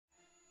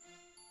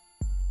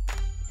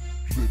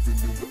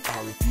Living in the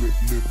islands,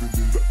 living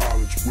in the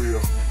islands, where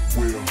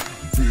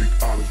big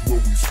islands where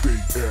we stay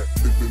at.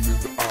 Living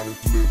in the islands,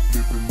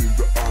 living in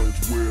the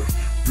islands, where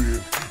big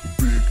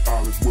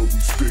islands where we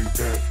stay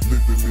at.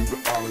 Living in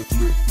the islands,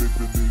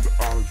 living in the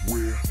islands,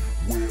 where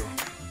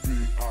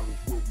big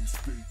islands where we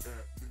stay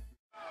at.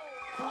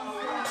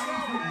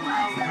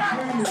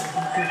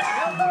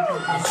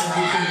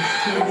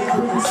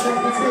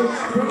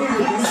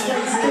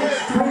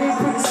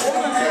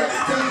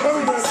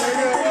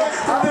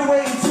 I've been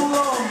waiting too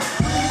long.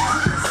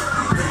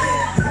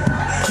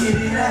 Get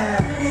it now.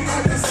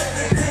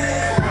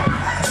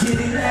 Get it now. Get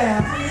it now.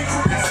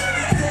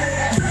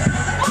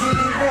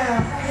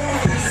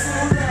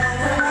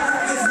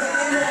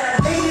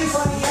 Ain't it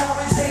funny how I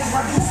change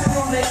my music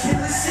on that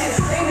killer shit?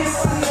 Ain't it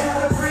funny how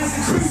the praise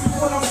increases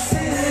what I'm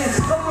saying is?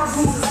 Love my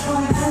boots is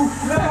coming through.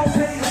 Let my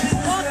pay the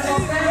business and my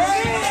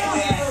family.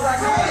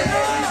 Like all the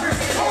heavy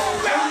cricket.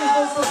 Only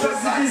goes for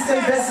presidents,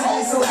 they best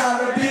in so how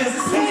the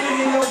business.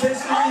 Moving in your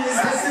best friend is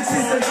best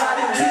since they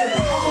got it killed.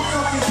 I'm a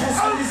fucking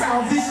pessimist,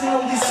 my vision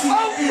only see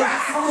the hill.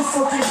 I'm a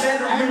fucking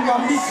veteran, my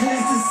mission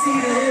is to see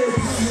the hill.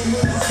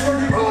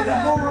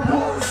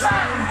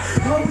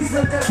 Always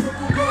let that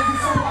purple go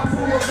before I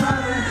pull a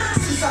bottle.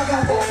 Since I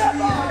got that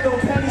money, I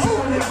don't pennies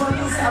from the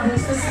bundles. I've been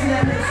stressing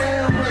that they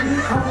fail, but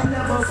I will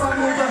never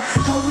funnel. But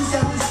always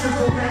got this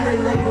triple, man,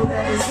 they label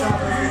that it's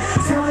robbery.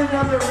 Telling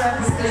other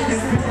rappers they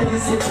just pretend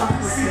it's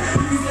hypocrisy.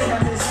 You can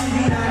have this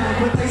CD on it,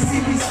 but they see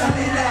me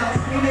stunning out.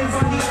 Ain't it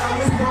funny, I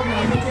was broke,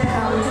 look at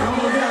how it's I'm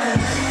around.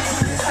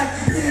 It's like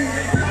the thing,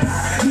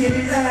 get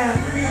it down.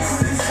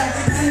 It's like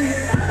the thing,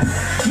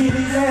 get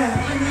it down.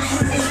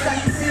 It's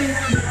like the thing,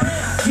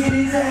 get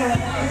it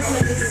down.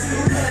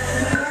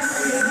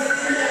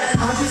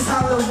 I just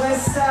holler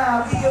west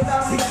side, we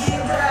about to get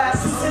right.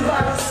 Something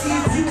about to see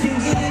if you can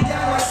get it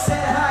down. I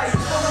said hi,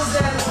 almost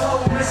that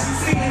low, but she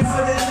feeding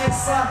for the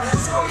next side.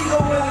 Shorty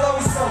going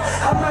low, so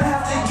I might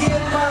have to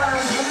get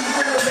mine.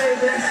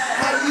 Baby,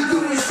 how you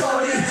doing,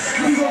 shorty?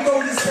 We gon'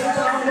 go this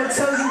paper, I'ma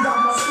tell you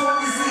about my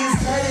stories. He is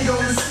tatted on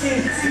the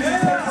skin, see me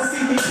paper,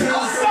 see me pay.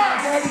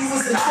 Daddy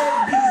was the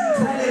deadbeat,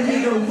 planning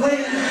me to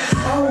win.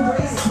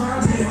 Always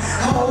grinding,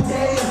 all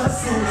day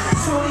hustling.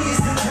 Shorty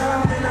is the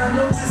time, and I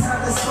know just how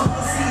to smoke.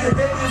 See the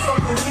baby fuck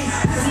with me,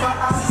 cause my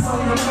eyes is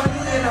on the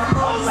money, and I'm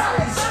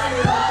always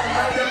shining like the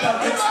light about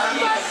the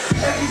time.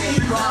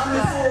 Everything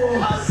rhyming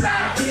for,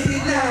 get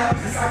it now,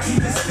 cause I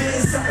keep it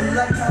spinning something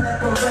like how that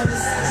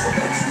Beretta's.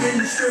 In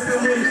the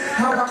stripping with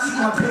how I keep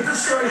my paper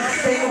straight.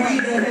 They don't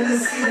eat that and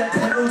see that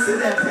pedal to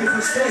that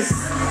paper space.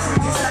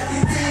 It's like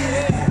it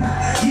did,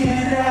 get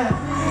it now.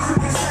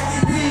 It's like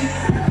it did,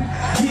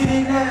 get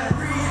it now.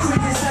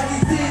 It's like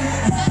it did.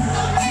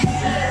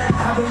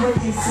 I've been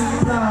waiting too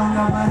long,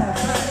 I might have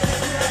to.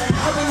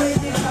 I've been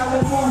waiting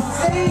power more.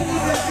 They ain't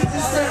even 50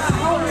 cents. I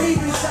don't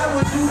even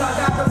shower, dude. I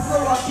got the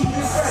flow, I keep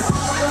it fresh.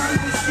 I don't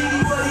even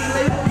shitty, but he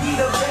labeled me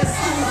the best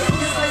dude.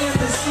 Yes, I am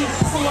the shit,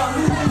 so I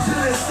move into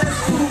the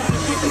cesspool.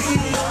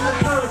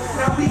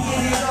 Now we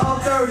get it all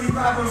dirty,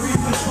 rivalry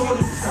with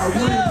shorties. I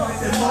wouldn't like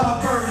them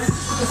all birds.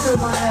 I feel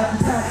my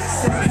appetite,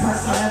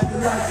 sacrifice my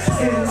afterlife.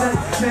 Internet,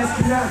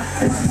 masking out,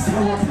 and she's so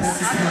on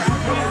passes now.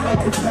 I'm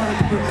like a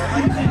panic, but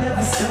you can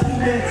never sell me,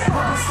 man.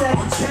 I'm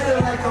stacking cheddar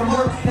like I'm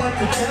working at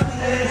the deli,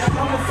 man.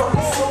 I'm a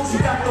fucking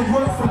soldier, got the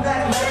work from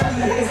that and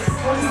belly, man.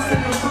 Only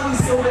spending money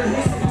so the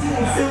hands can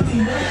get filthy,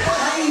 man. I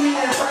ain't in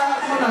that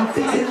vibe when I'm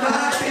thinking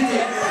live in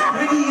it.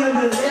 Really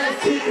under that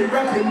fit,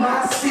 rapping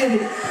my city.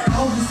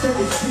 Always said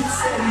the shit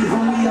steady,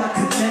 homie, I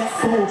connect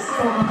folks.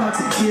 I'm about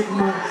to get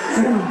more,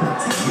 and I'm about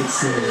to get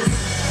yours.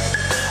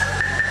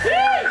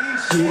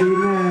 Get it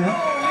now.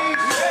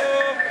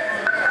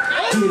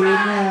 Get it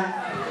now.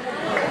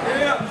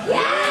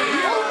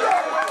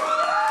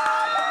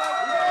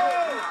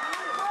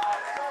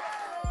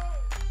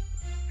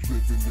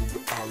 Living in the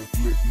islands,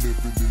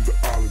 living in the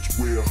islands,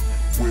 where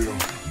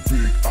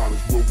big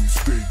islands where we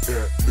stay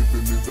at.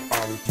 Living in the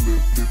islands,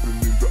 living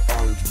in the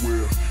islands,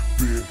 where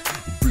big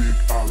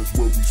islands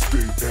where we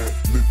stay at.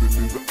 Living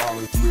in the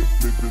islands,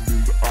 living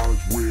in the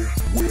islands, where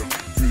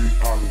big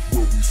islands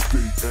where we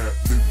stay at.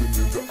 Living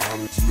in the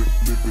islands,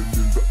 living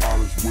in the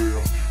islands, where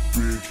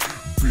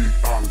big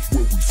islands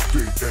where we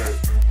stay at.